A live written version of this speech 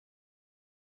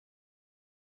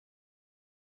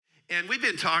And we've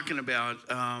been talking about,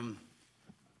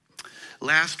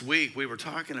 last week we were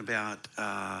talking about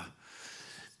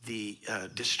the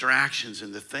distractions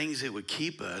and the things that would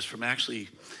keep us from actually,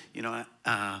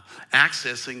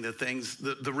 accessing the things,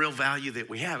 the real value that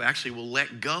we have. Actually, we'll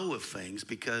let go of things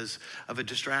because of a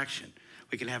distraction.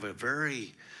 We can have a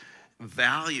very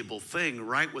valuable thing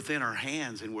right within our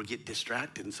hands and we'll get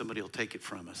distracted and somebody will take it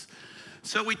from us.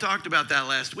 So we talked about that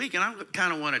last week, and I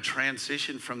kind of want to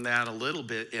transition from that a little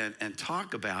bit and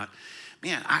talk about,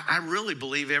 man, I really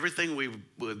believe everything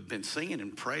we've been singing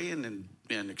and praying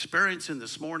and experiencing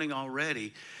this morning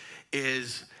already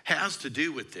has to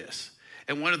do with this.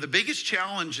 And one of the biggest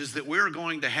challenges that we're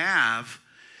going to have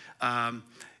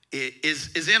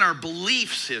is in our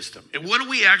belief system. And what do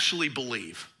we actually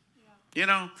believe? You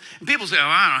know, and people say, "Oh,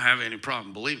 I don't have any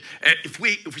problem believing." If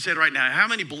we said right now, how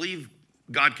many believe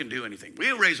God can do anything?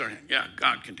 We'll raise our hand. Yeah,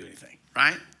 God can do anything,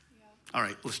 right? Yeah. All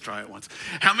right, let's try it once.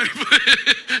 How many?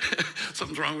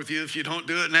 Something's wrong with you if you don't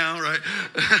do it now, right?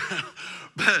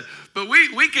 but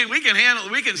we can handle.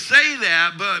 We can say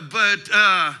that,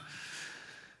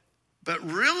 but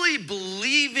really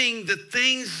believing the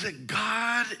things that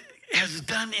God has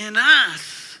done in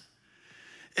us.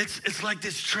 It's like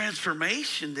this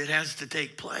transformation that has to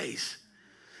take place.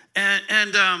 And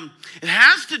it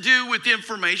has to do with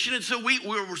information. And so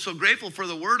we're so grateful for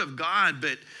the Word of God.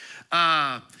 But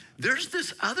there's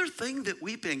this other thing that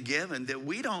we've been given that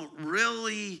we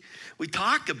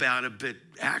talk about it, but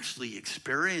actually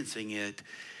experiencing it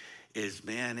is,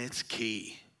 man, it's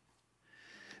key.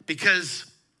 Because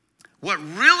what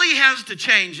really has to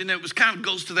change, and it was kind of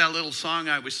goes to that little song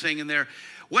I was singing there,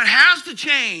 what has to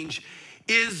change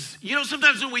is,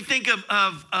 sometimes when we think of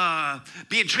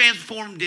being transformed